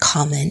just a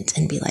comment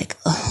and be like,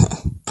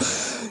 oh,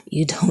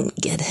 you don't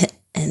get it.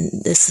 And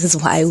this is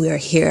why we're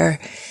here.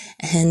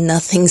 And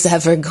nothing's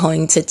ever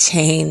going to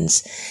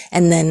change.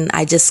 And then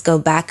I just go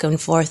back and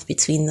forth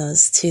between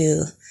those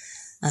two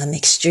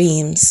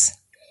extremes.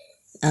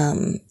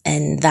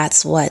 And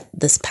that's what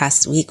this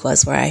past week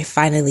was, where I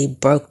finally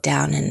broke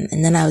down.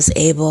 And then I was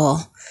able,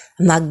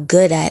 I'm not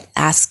good at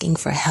asking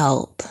for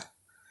help.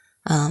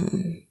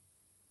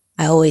 I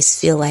I always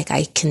feel like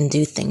I can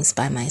do things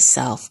by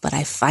myself, but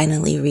I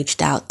finally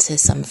reached out to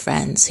some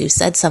friends who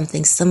said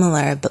something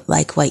similar, but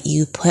like what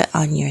you put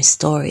on your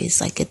stories,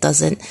 like it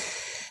doesn't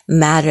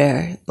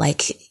matter,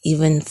 like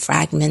even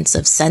fragments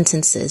of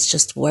sentences,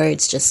 just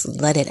words, just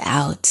let it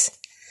out.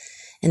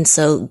 And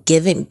so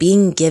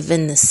being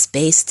given the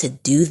space to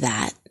do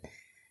that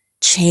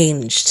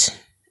changed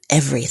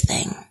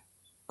everything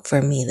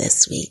for me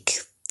this week.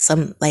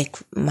 Some, like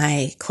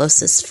my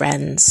closest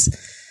friends,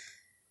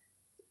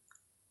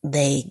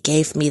 they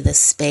gave me the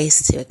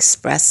space to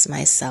express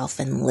myself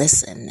and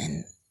listen.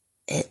 And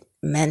it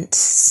meant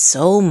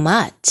so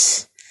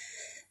much,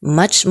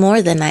 much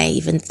more than I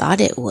even thought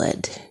it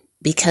would,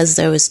 because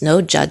there was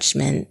no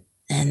judgment.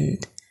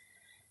 And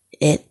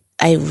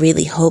I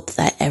really hope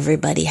that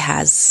everybody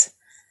has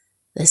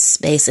this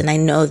space. And I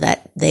know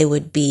that they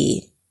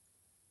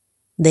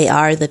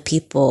are the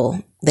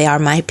people, they are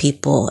my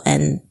people,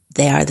 and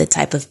they are the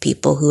type of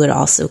people who would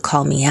also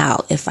call me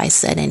out if I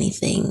said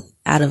anything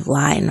out of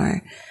line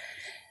or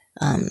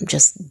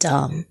just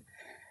dumb.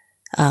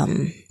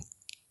 But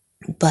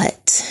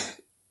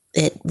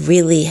it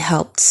really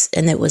helped,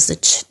 and it was a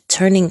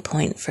turning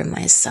point for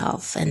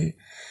myself. And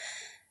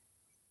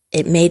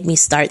it made me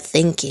start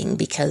thinking,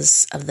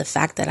 because of the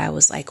fact that I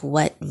was like,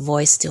 what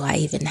voice do I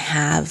even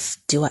have?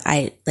 Do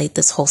I like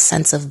this whole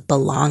sense of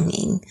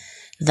belonging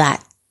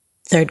that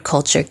third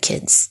culture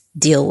kids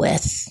deal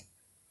with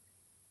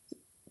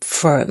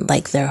for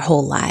like their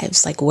whole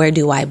lives? Like, where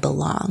do I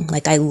belong?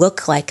 Like, I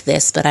look like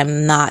this, but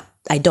I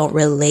don't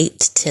relate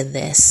to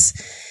this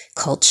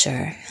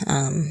culture.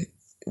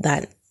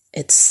 That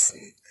it's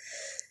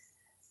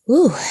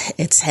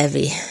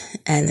heavy,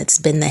 and it's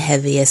been the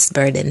heaviest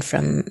burden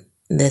from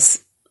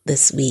this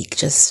week,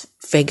 just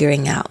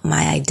figuring out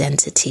my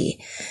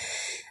identity,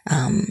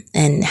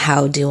 and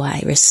how do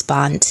I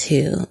respond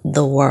to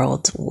the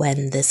world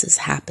when this is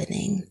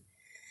happening.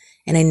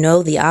 And I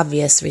know the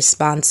obvious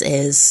response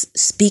is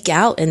speak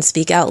out and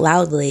speak out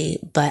loudly,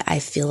 but I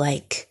feel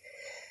like,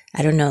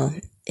 I don't know,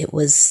 it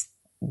was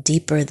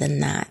deeper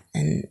than that.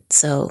 And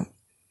so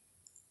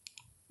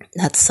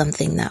that's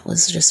something that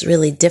was just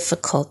really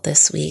difficult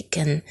this week.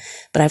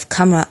 But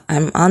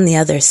I'm on the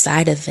other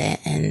side of it.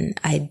 And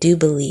I do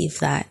believe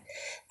that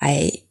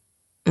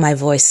my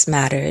voice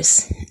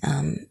matters.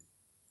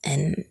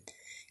 And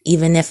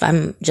even if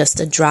I'm just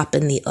a drop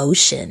in the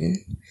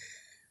ocean,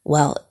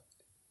 well,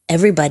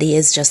 everybody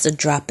is just a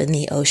drop in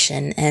the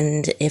ocean.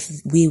 And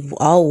if we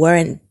all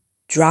weren't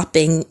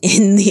dropping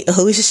in the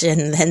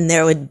ocean, then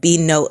there would be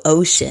no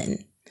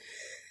ocean.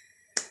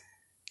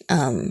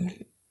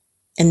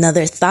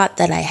 Another thought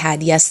that I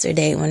had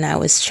yesterday when I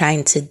was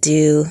trying to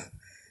do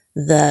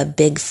the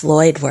Big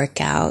Floyd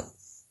workout,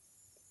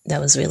 that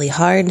was really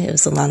hard. It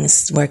was the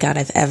longest workout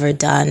I've ever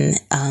done.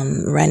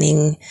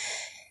 Running,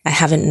 I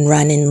haven't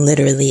run in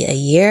literally a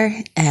year,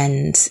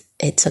 and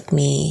it took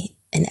me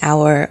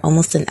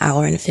almost an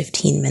hour and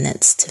 15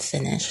 minutes to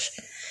finish.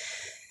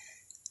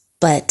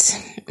 But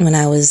when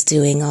I was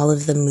doing all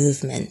of the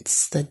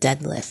movements, the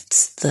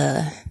deadlifts,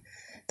 the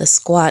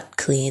squat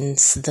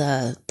cleans,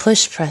 the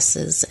push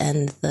presses,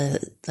 and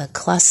the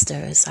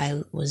clusters,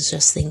 I was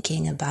just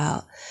thinking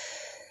about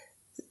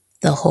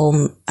the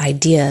whole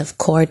idea of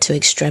core to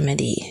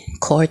extremity.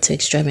 Core to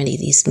extremity.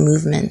 These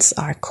movements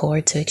are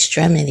core to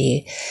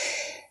extremity.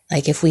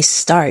 Like, if we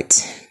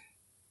start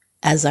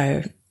as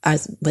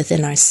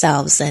within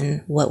ourselves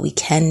and what we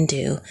can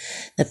do,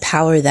 the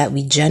power that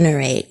we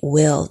generate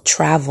will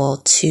travel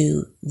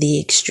to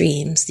the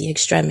extremes, the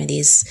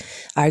extremities,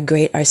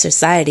 our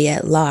society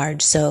at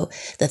large. So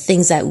the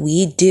things that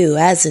we do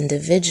as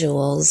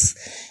individuals,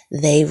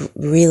 they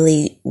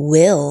really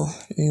will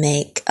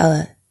make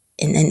an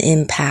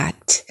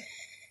impact.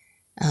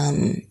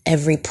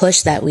 Every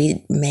push that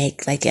we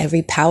make, like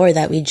every power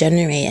that we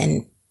generate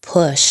and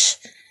push,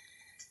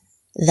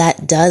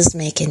 that does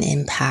make an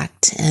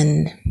impact,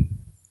 and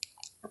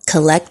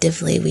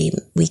collectively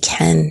we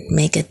can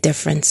make a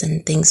difference,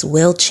 and things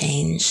will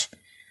change.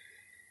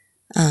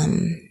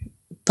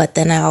 But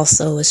then I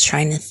also was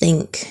trying to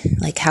think,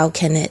 like, how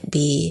can it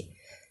be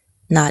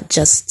not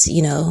just,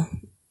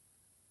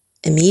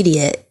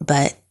 immediate,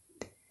 but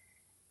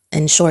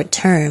in short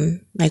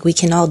term? Like, we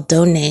can all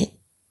donate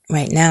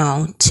right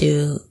now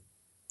to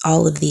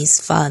all of these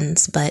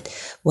funds, but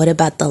what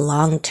about the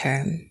long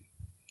term?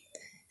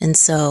 And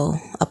so,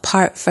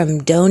 apart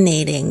from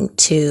donating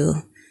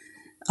to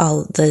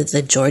all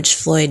the George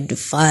Floyd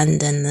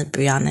Fund and the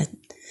Breonna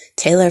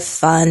Taylor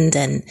Fund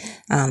and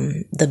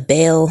the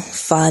bail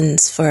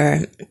funds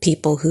for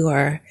people who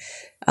are,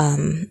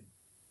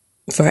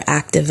 for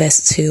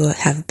activists who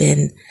have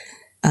been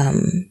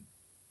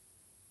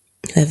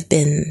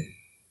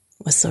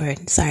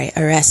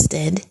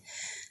arrested.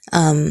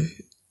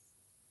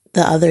 The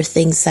other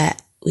things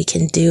that we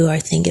can do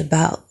are think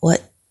about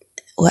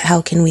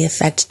how can we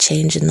affect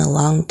change in the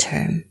long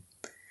term?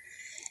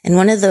 And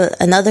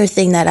another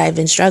thing that I've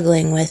been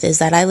struggling with is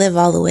that I live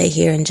all the way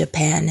here in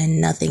Japan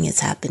and nothing is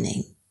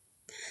happening.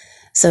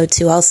 So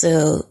to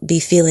also be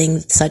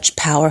feeling such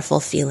powerful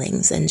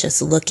feelings and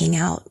just looking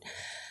out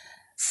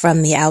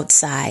from the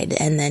outside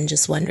and then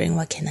just wondering,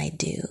 what can I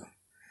do?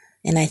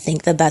 And I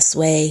think the best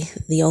way,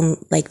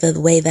 the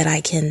way that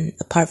I can,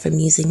 apart from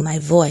using my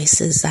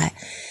voice, is that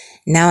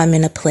now I'm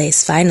in a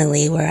place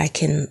finally where I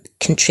can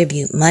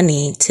contribute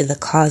money to the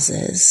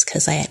causes,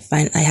 because I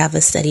have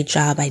a steady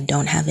job. I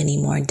don't have any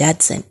more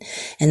debts.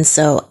 And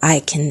so I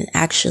can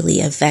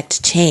actually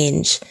affect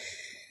change,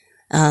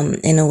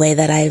 in a way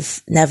that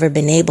I've never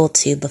been able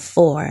to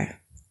before.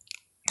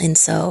 And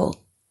so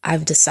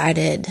I've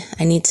decided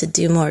I need to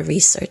do more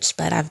research,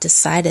 but I've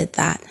decided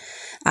that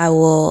I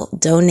will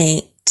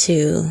donate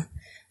to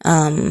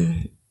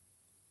an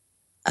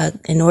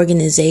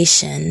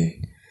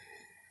organization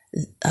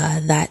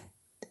that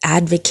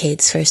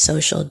advocates for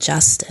social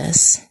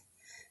justice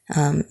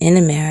in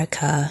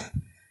America.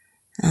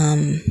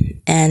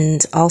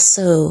 And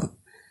also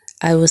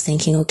I was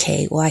thinking,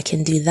 okay, well, I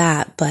can do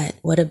that, but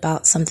what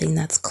about something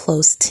that's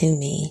close to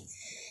me?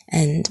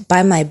 And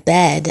by my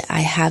bed,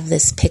 I have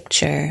this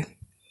picture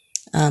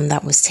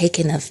that was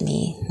taken of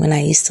me when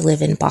I used to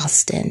live in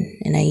Boston,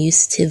 and I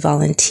used to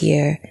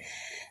volunteer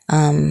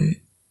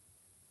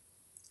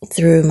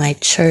through my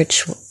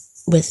church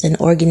with an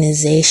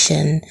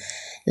organization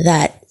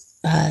that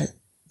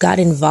got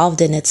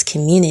involved in its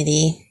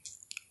community,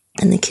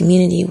 and the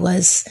community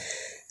was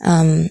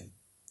the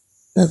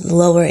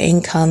lower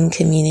income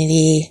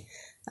community.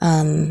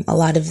 A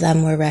lot of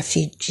them were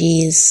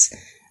refugees.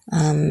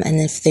 And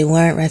if they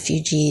weren't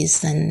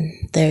refugees,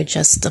 then they're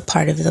just a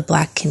part of the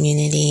Black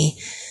community,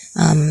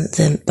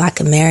 the Black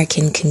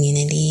American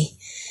community.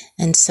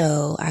 And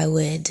so I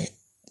would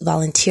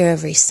volunteer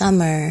every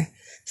summer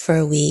for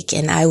a week,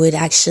 and I would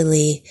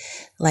actually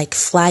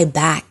fly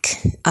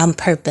back on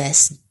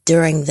purpose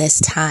during this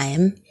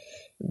time.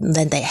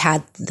 Then they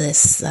had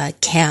this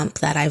camp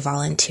that I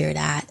volunteered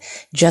at,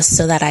 just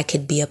so that I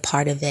could be a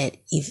part of it,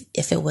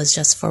 if it was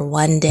just for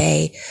one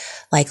day,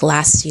 like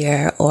last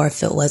year, or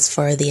if it was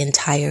for the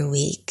entire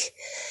week,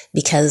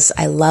 because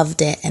I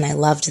loved it and I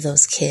loved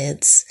those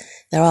kids.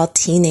 They're all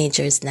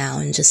teenagers now,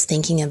 and just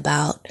thinking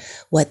about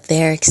what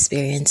they're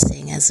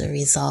experiencing as a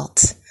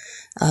result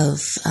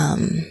of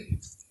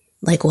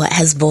what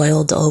has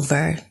boiled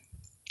over.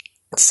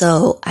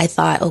 So I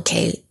thought,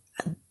 okay,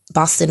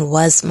 Boston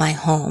was my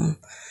home,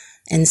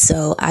 and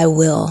so I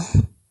will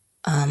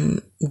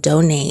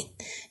donate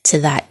to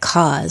that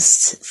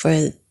cause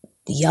for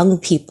young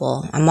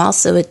people. I'm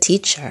also a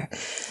teacher,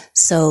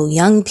 so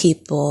young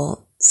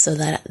people, so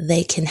that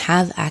they can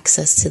have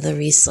access to the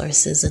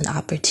resources and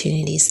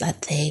opportunities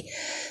that they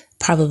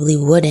probably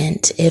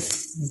wouldn't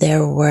if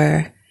there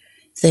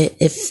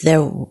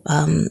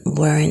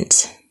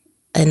weren't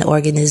an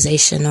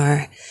organization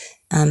or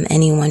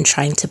anyone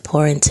trying to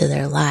pour into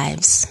their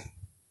lives.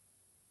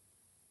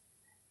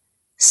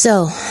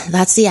 So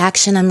that's the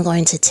action I'm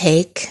going to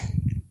take.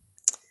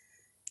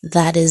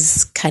 That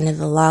is kind of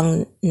a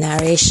long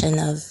narration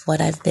of what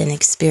I've been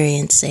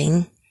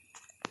experiencing.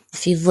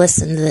 If you've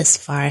listened this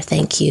far,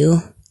 thank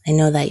you. I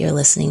know that you're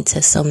listening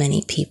to so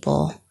many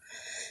people,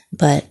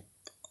 but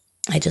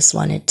I just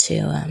wanted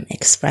to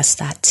express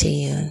that to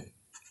you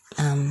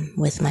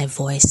with my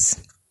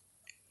voice,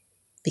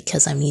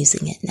 because I'm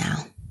using it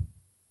now.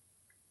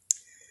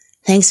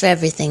 Thanks for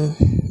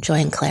everything, Joy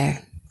and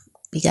Claire.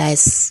 You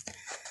guys,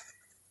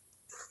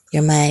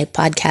 you're my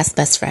podcast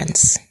best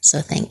friends,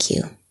 so thank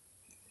you.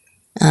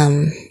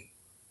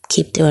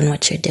 Keep doing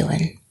what you're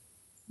doing.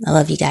 I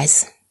love you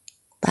guys.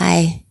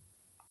 Bye.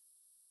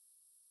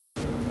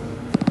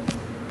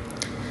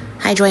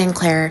 Hi, Joy and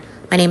Claire.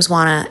 My name's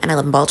Juana, and I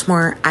live in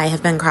Baltimore. I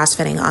have been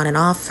CrossFitting on and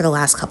off for the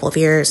last couple of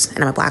years,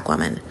 and I'm a Black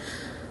woman.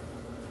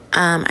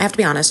 I have to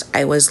be honest,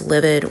 I was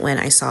livid when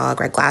I saw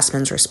Greg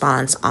Glassman's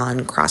response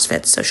on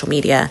CrossFit's social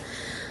media.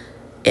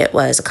 It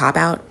was a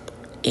cop-out,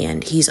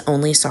 and he's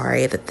only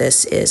sorry that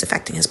this is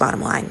affecting his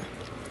bottom line.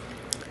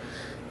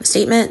 The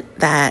statement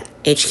that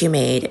HQ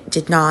made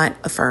did not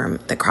affirm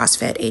that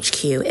CrossFit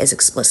HQ is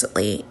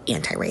explicitly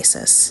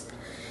anti-racist.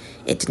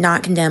 It did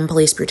not condemn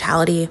police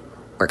brutality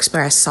or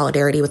express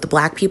solidarity with the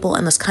Black people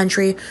in this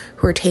country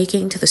who are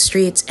taking to the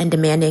streets and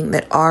demanding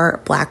that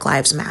our Black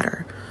lives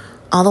matter.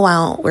 All the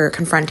while, we're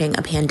confronting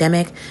a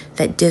pandemic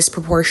that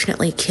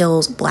disproportionately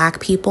kills Black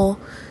people.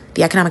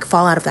 The economic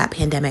fallout of that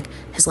pandemic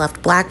has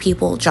left Black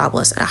people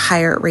jobless at a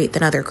higher rate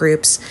than other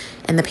groups,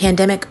 and the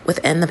pandemic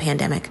within the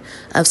pandemic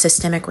of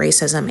systemic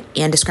racism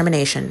and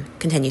discrimination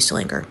continues to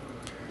linger.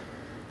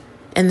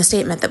 In the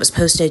statement that was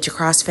posted to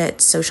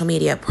CrossFit's social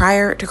media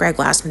prior to Greg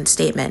Glassman's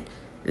statement,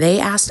 they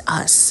asked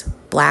us,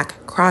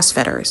 Black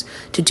CrossFitters,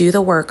 to do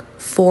the work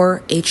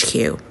for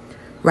HQ,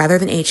 rather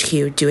than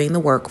HQ doing the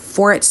work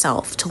for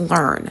itself to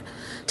learn,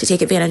 to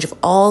take advantage of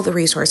all the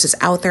resources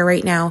out there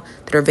right now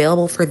that are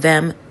available for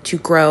them to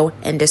grow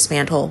and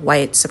dismantle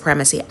white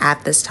supremacy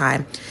at this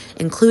time,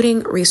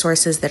 including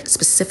resources that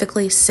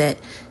specifically sit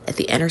at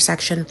the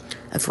intersection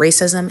of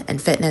racism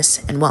and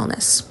fitness and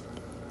wellness.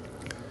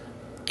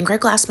 And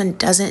Greg Glassman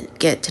doesn't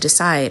get to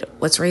decide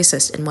what's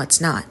racist and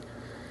what's not.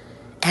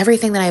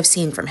 Everything that I've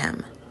seen from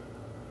him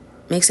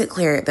makes it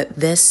clear that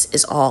this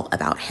is all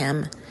about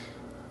him,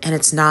 and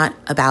it's not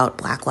about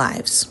Black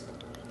lives.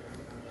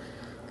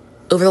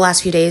 Over the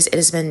last few days, it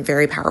has been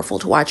very powerful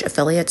to watch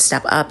affiliates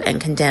step up and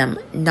condemn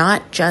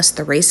not just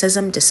the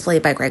racism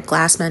displayed by Greg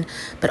Glassman,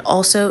 but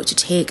also to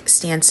take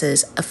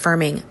stances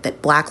affirming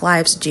that Black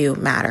lives do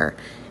matter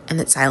and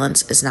that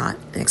silence is not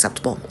an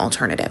acceptable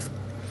alternative.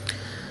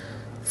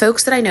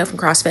 Folks that I know from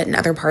CrossFit and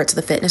other parts of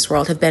the fitness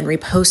world have been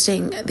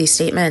reposting these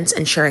statements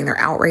and sharing their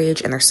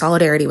outrage and their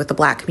solidarity with the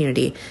Black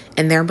community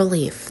and their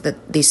belief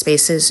that these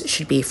spaces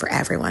should be for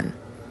everyone.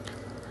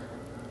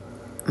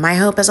 My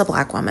hope as a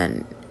Black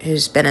woman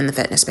who's been in the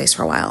fitness space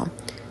for a while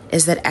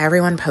is that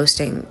everyone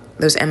posting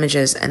those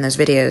images and those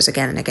videos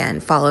again and again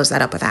follows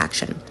that up with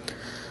action.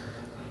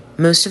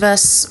 Most of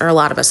us, or a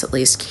lot of us at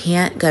least,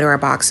 can't go to our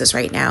boxes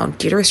right now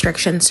due to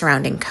restrictions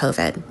surrounding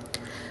COVID.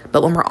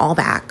 But when we're all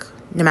back,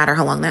 no matter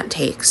how long that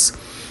takes,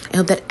 I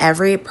hope that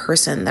every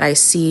person that I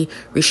see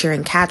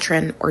resharing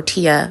Katrin or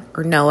Tia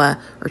or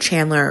Noah or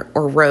Chandler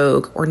or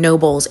Rogue or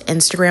Noble's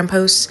Instagram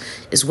posts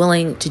is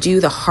willing to do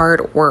the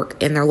hard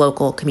work in their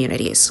local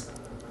communities.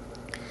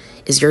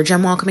 Is your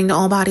gym welcoming to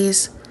all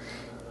bodies?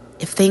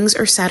 If things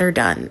are said or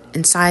done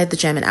inside the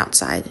gym and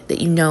outside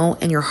that you know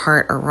in your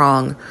heart are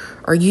wrong,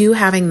 are you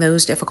having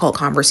those difficult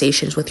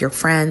conversations with your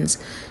friends,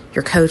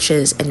 your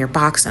coaches, and your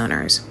box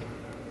owners?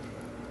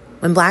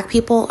 When Black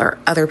people or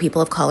other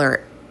people of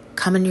color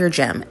come into your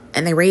gym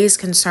and they raise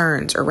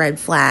concerns or red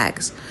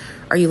flags,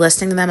 are you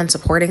listening to them and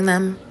supporting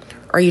them?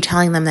 Or are you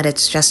telling them that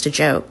it's just a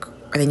joke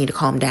or they need to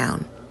calm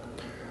down?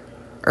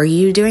 Are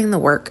you doing the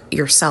work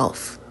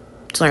yourself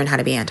to learn how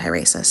to be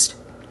anti-racist?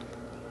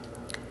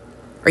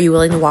 Are you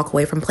willing to walk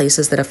away from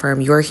places that affirm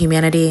your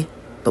humanity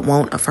but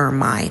won't affirm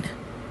mine?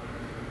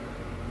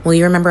 Will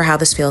you remember how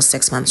this feels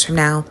 6 months from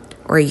now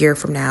or a year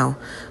from now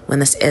when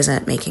this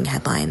isn't making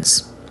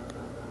headlines?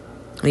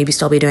 Will you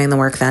still be doing the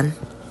work then?